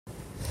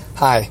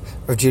Hi,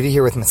 Rav Judy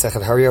here with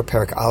Masechet Hario,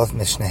 Perek Aleph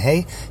Mishnah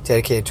Hey,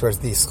 dedicated towards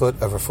the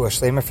Schut of Refuah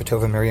Shlema for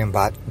Tova Miriam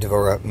Bat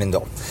Devora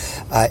Mindel.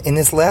 In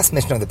this last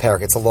Mishnah of the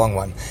Perek, it's a long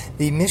one,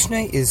 the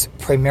Mishnah is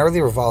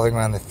primarily revolving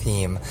around the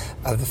theme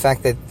of the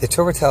fact that the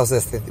Torah tells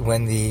us that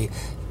when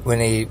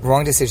a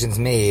wrong decision is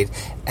made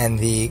and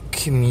the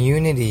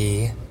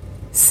community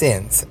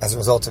sins as a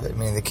result of it,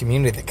 meaning the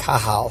community, the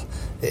Kahal,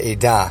 the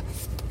Eidah,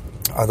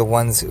 are the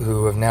ones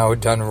who have now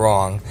done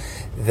wrong,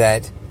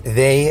 that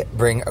they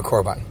bring a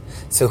korban.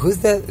 So who's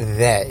the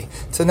they?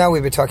 So now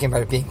we've been talking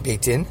about it being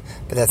baked in,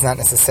 but that's not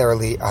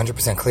necessarily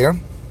 100% clear.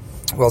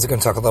 We're also going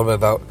to talk a little bit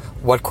about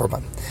what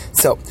korban.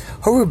 So,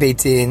 Horu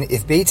Beitin,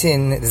 if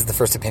Beitin, this is the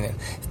first opinion,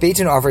 if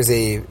Beitin offers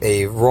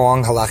a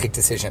wrong halachic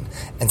decision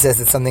and says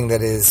that something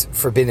that is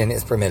forbidden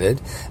is permitted,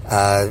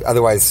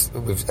 otherwise,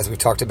 as we've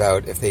talked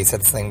about, if they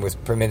said something was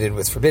permitted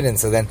was forbidden,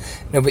 so then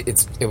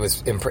it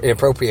was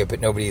inappropriate,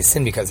 but nobody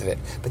sinned because of it.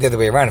 But the other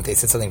way around, if they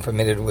said something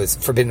forbidden was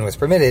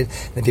permitted,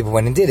 then people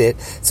went and did it.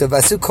 So,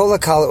 Vasu Kola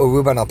Kal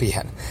Uruban Al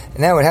Pihen. And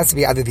now it has to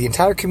be either the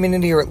entire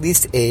community or at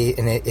least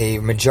a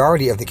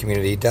majority of the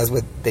community does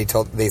what they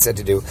said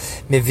to do.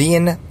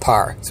 Mivian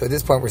par. So at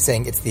this point we're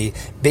saying it's the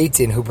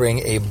Beitin who bring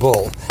a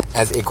bull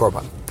as a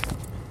korban.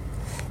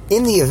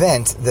 In the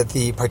event that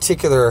the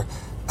particular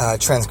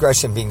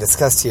transgression being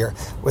discussed here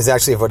was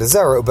actually Avodah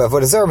Zarah, but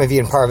Avodah Zarah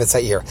Mivian par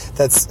v'tzayir.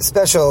 That's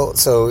special,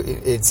 so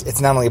it's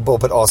not only a bull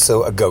but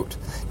also a goat.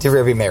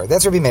 Divrei Rabbi Meir.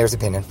 That's Rabbi Meir's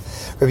opinion.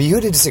 Rabbi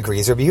Yehuda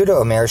disagrees. Rabbi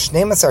Yehuda Omer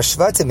Shnei Masar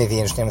Shvatim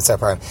Mivian Shnei Masar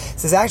Parim.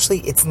 Says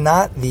actually it's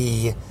not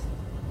the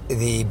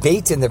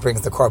Beitin that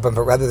brings the korban,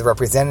 but rather the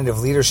representative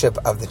leadership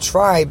of the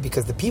tribe,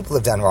 because the people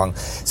have done wrong.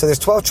 So there's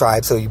 12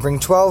 tribes, so you bring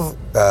 12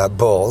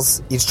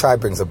 bulls, each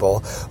tribe brings a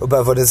bull. Same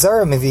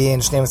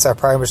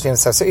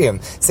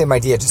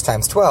idea, just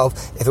times 12.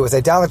 If it was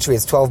idolatry,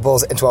 it's 12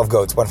 bulls and 12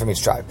 goats, one from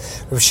each tribe.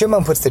 Rav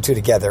Shimon puts the two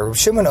together. Rav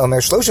Shimon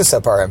Omer Shlosha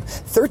Saparim,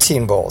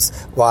 13 bulls.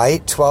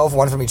 Why? 12,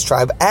 one from each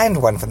tribe and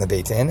one from the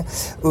Beitin.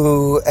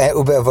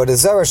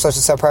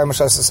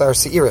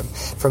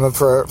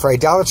 For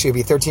idolatry, it would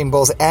be 13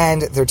 bulls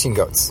and 13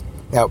 goats.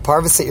 Now,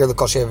 parvus seir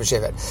l'kol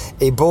shevet,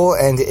 a bull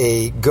and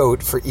a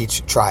goat for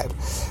each tribe.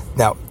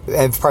 Now,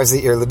 and parvus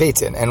seir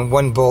l'beitin, and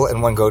one bull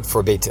and one goat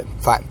for beitin.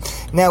 Fine.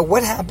 Now,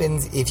 what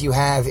happens if you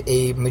have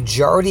a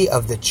majority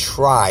of the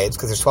tribes,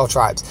 because there's 12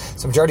 tribes,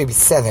 so majority would be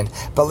 7,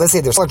 but let's say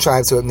there's 12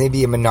 tribes, so it may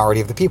be a minority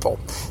of the people.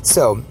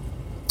 So,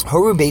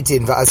 Horu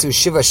Beitin va'asu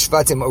shiva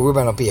shvatim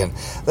uruban opian.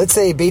 Let's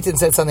say Beitin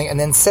said something, and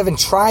then 7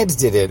 tribes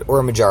did it, or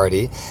a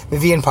majority,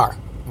 mivian par.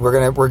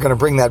 We're gonna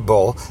bring that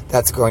bull.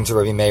 That's going to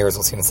Rabbi Meir, as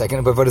we'll see in a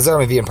second. But Avodah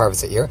Zarah Mivian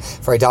Parvus here.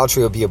 For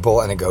idolatry, it would be a bull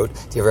and a goat.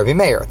 Do you have Rabbi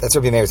Meir? That's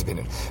Rabbi Meir's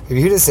opinion. Rabbi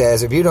Yehuda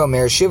says, Rabbi Yehuda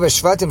Omer Shiva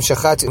Shvatim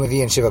Shachat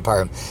Mivian Shiva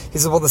Parim. He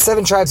says, well, the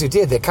 7 tribes who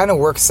did, they kind of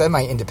work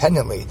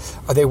semi-independently.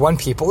 Are they one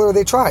people or are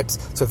they tribes?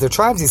 So if they're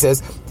tribes, he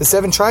says, the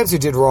 7 tribes who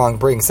did wrong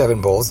bring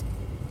 7 bulls.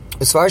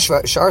 And the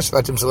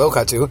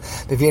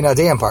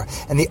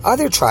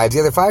other tribes, the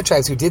other 5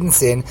 tribes who didn't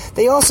sin,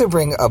 they also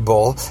bring a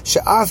bull.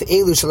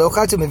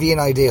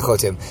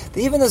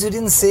 Even those who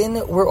didn't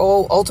sin were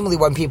all ultimately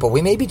one people.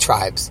 We may be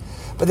tribes,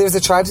 but there's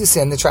the tribes who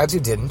sinned, the tribes who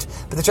didn't,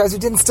 but the tribes who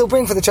didn't still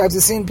bring for the tribes who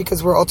sinned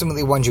because we're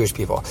ultimately one Jewish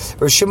people.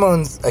 Rav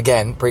Shimon,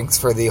 again, brings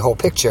for the whole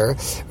picture.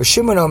 Rav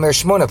Shimon Omer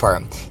Shmona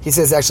Parim. He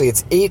says actually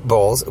it's 8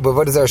 bulls, but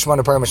what is our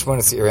Shmona Parim or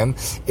Shmona Seirim?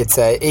 It's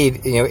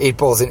 8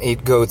 bulls and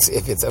 8 goats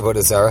if it's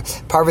Avodah Zarah.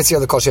 Parvus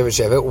the Kol Shevet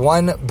Shevet,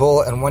 1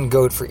 bull and 1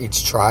 goat for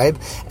each tribe,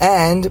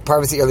 and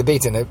Parvus the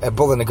Beitin, a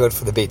bull and a goat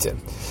for the Beitin.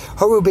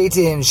 Horu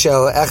Beitin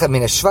Shel Echad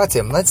Min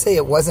Shvatim. Let's say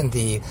it wasn't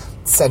the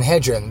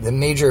Sanhedrin, the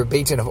major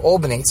Beitin of all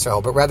Bnei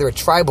Israel, but rather a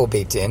tribal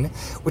Beitin,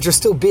 which are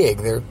still big.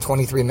 They're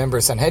 23 member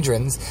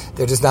Sanhedrins.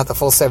 They're just not the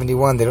full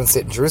 71. They don't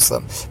sit in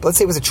Jerusalem. But let's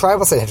say it was a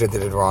tribal Sanhedrin that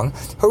did wrong.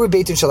 Horu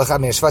Beitin Shel Echad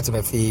Min Shvatim.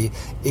 If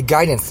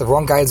the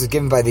wrong guidance was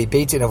given by the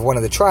Beitin of one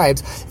of the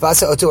tribes,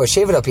 Vasa Oto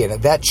Hashevet Al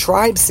Pian, that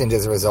tribe sinned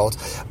as a result.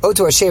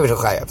 Oto Hashevet Al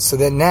Chayav. So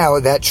then now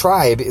that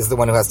tribe is the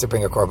one who has to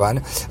bring a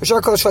korban.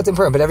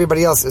 But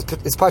everybody else is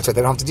patra.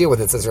 They don't have to deal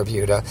with it, says Rabbi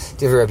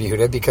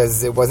Yehuda,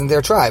 because it wasn't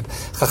their tribe.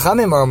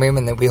 Chachamim are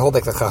and then we hold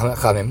like the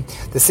Chachamim.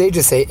 The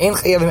sages say, Ein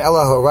chayavim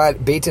ela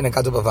horad beitin and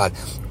gadol bavad.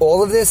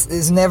 All of this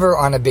is never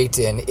on a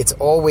beitin. It's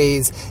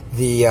always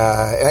the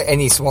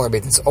any smaller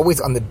beitin. It's always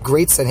on the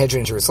great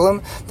Sanhedrin in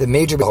Jerusalem, the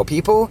major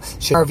people.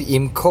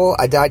 Im kol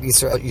adat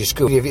Yisrael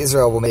yishku.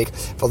 Israel will make,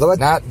 although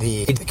not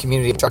the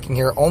community. I'm talking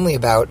here only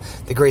about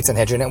the great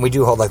Sanhedrin, and we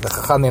do hold like the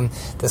Chachamim.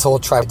 This whole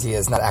tribe idea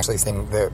is not actually saying the